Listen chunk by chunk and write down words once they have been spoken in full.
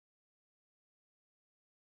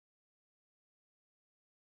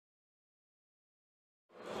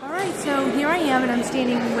here I am, and I'm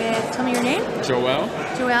standing with, tell me your name? Joel.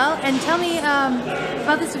 Joel, and tell me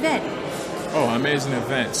about this event. Oh, amazing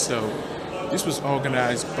event. So this was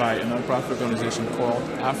organized by a nonprofit organization called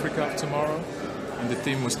Africa of Tomorrow, and the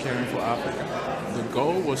theme was Caring for Africa. The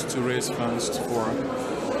goal was to raise funds for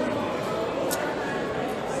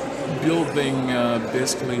building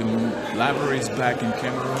basically libraries back in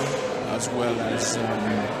Cameroon, as well as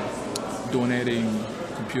donating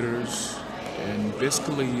computers and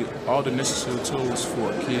basically all the necessary tools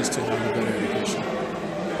for kids to have a better education.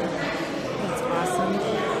 That's awesome.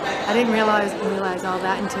 I didn't realize all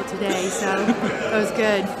that until today, so that was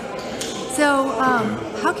good. So,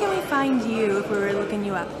 how can we find you if we were looking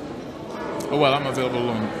you up? Oh, well, I'm available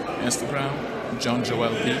on Instagram, John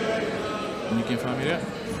Joel P, and you can find me there.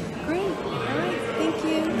 Great. All right. Thank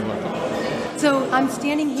you. You're welcome. So I'm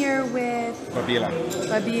standing here with Babila.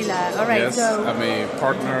 Babila. All right. Yes, So I'm a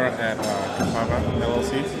partner at Kapava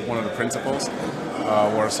LLC, one of the principals.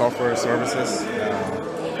 We're a software services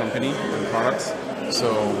company and products.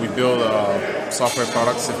 So we build software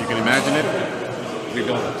products, if you can imagine it. We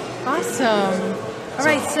build it. awesome. All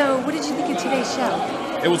right. So what did you think of today's show?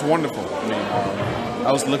 It was wonderful. I mean,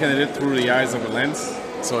 I was looking at it through the eyes of a lens,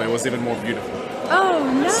 so it was even more beautiful. Oh,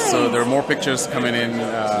 nice. So there are more pictures coming in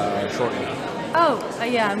shortly. Oh,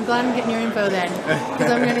 yeah. I'm glad I'm getting your info then, because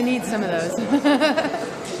I'm going to need some of those.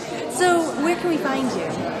 So where can we find you?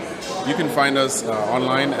 You can find us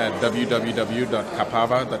online at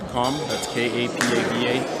www.kapava.com. That's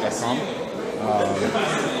KAPAVA.com.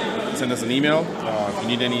 Send us an email if you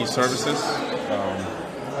need any services.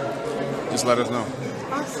 Just let us know.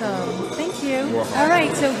 Awesome. Thank you. You're welcome. All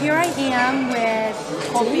right. So here I am with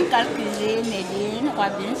Tropical Cuisine, Nadine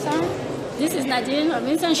Robinson. This is Nadine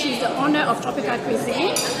Robinson. She's the owner of Tropical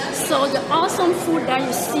Cuisine. So the awesome food that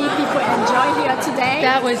you see people enjoy here today.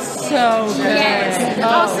 That was so good. Yes, the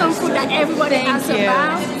awesome food that everybody asks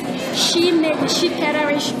about. She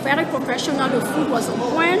catered, she very professional. The food was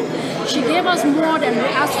on. She gave us more than we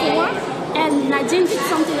asked for. And Nadine did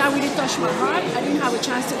something that really touched my heart. I didn't have a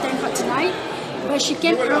chance to thank her tonight. But she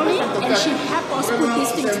came early and she helped us put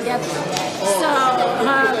this thing together. So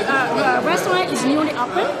her restaurant is newly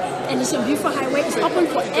open and it's a beautiful highway. It's open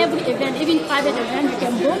for every event, even private event you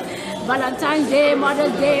can book. Valentine's Day,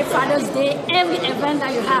 Mother's Day, Father's Day, every event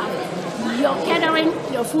that you have. Your catering,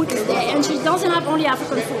 your food is there. And she doesn't have only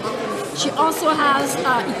African food. She also has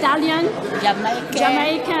Italian,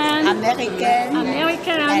 Jamaican,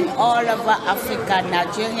 American, and all over Africa,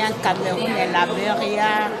 Nigerian, Cameroon,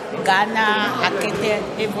 Liberia, Ghana, Akete,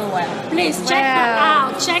 everywhere. Please check her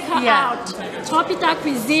out. Check her out. Tropical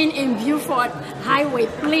Cuisine in Beaufort Highway.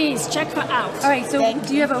 Please check her out. All right. So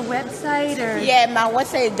do you have a website or? Yeah, my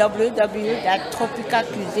website is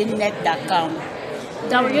www.tropicalcuisinenet.com.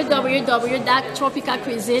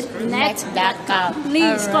 www.tropicalcuisinenet.com.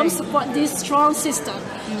 Please come support this strong sister.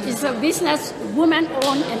 It's a business, woman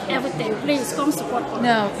owned and everything. Please come support her.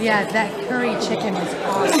 No, yeah, that curry chicken was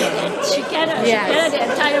awesome. She catered the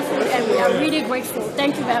entire food and we are really grateful.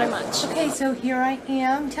 Thank you very much. Okay, so here I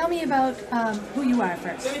am. Tell me about who you are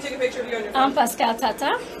first. Let me take a picture of you on your phone. I'm Pascal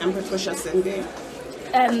Tata. I'm Patricia Cindy.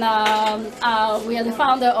 And we are the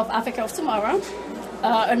founder of Africa of Tomorrow.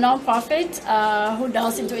 A non-profit who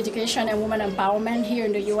does into education and women empowerment here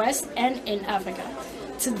in the U.S. and in Africa.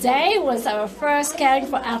 Today was our first Caring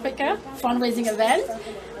for Africa fundraising event,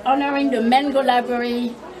 honoring the Mango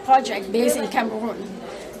Library project based in Cameroon,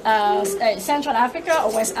 Central Africa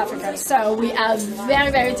or West Africa. So we are very,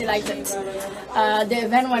 very delighted. The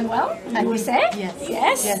event went well, like we say.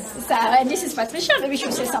 Yes. So, and this is Patricia. Maybe she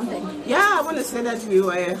should say something. Yeah, I want to say that we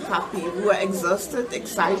were happy. We were exhausted,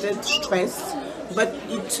 excited, stressed, but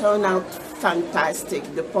it turned out fantastic.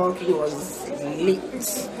 The parking was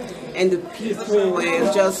lit. And the people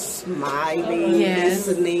were just smiling,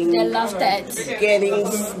 listening. They loved it. Getting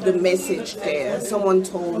the message there. Someone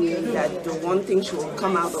told me that the one thing she will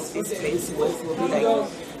come out of this place with will be like,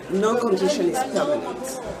 no condition is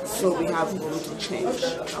permanent, so we have room to change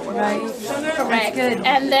our life. Correct.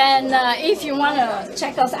 And then if you want to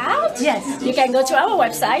check us out, you can go to our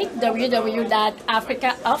website,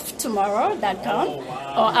 www.africaoftomorrow.com,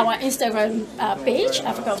 or our Instagram page,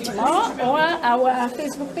 Africa of Tomorrow, or our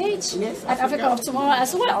Facebook page at Africa of Tomorrow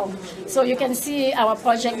as well. So you can see our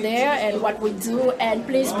project there and what we do, and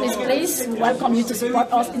please, please, please, we welcome you to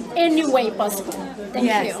support us in any way possible.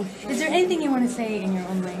 Thank you. Is there anything you want to say in your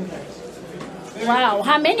own language? Wow,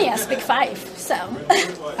 how many? I speak 5. So.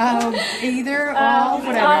 Either, all,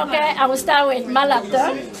 whatever. Okay, I will start with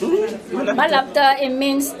Malapta. Malapta, it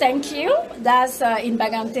means thank you. That's in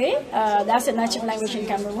Bagante. That's a native language in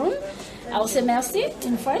Cameroon. I will say merci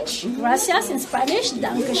in French, gracias in Spanish,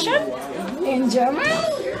 dankeschön in German,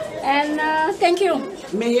 and thank you.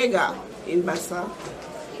 Meyega in Bassa.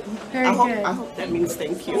 Very I good. hope that means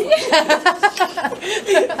thank you.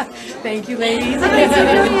 Thank you, ladies. Okay, so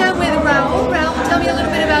here we are with Raul. Raul, tell me a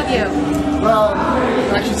little bit about you. Well,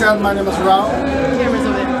 like she said, my name is Raul. Camera's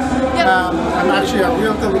over there. Yep. I'm actually a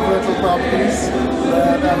realtor with Virtual Properties.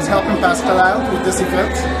 I was helping Pascal out with this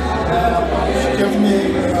event. She came to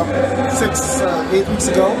me 8 weeks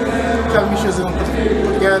ago, telling me she was going to put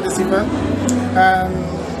together this event, and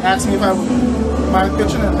asked me if I would mind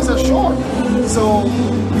pitching it. I said, sure. So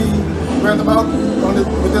we went about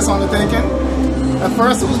with this undertaking. At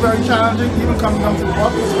first it was very challenging, even coming down to the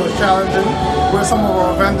properties was challenging, where some of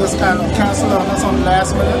our vendors kind of canceled on us on the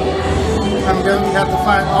last minute, and then we had to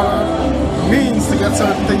find other means to get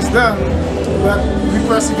certain things done, but we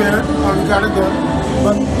persevered and we got it done.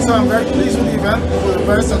 So I'm very pleased with the event. It was a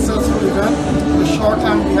very successful event. The short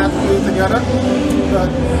time we had to do it together, but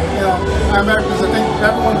I'm very pleased. I think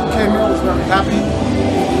everyone who came here was very happy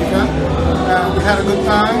with the event, and we had a good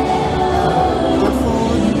time, good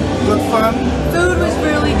food, good fun. Food was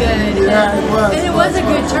really good. Yeah, it was. And it was a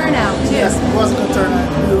good turnout, too. Yes, it was a good turnout.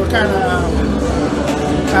 We were kind of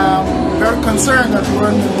very concerned that we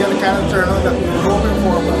weren't going to get the kind of turnout that we were hoping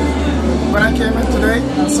for, but when I came in today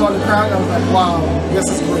and saw the crowd, I was like, wow, this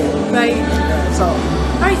is great. Right. So.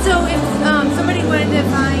 All right, so if somebody wanted to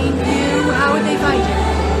find you, how would they find you?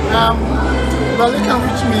 Well, they can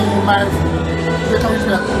reach me at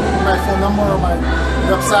my phone number or my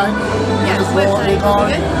website. Yes, It's website.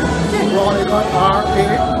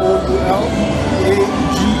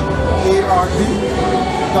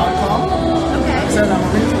 RaulAgard.com. Okay. I said I'm a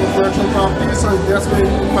realtor with Virtual Properties, so that's where you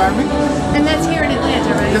can find me. And that's here in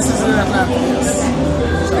Atlanta, right? This is in Atlanta, yes.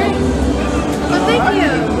 Great. Well, thank you.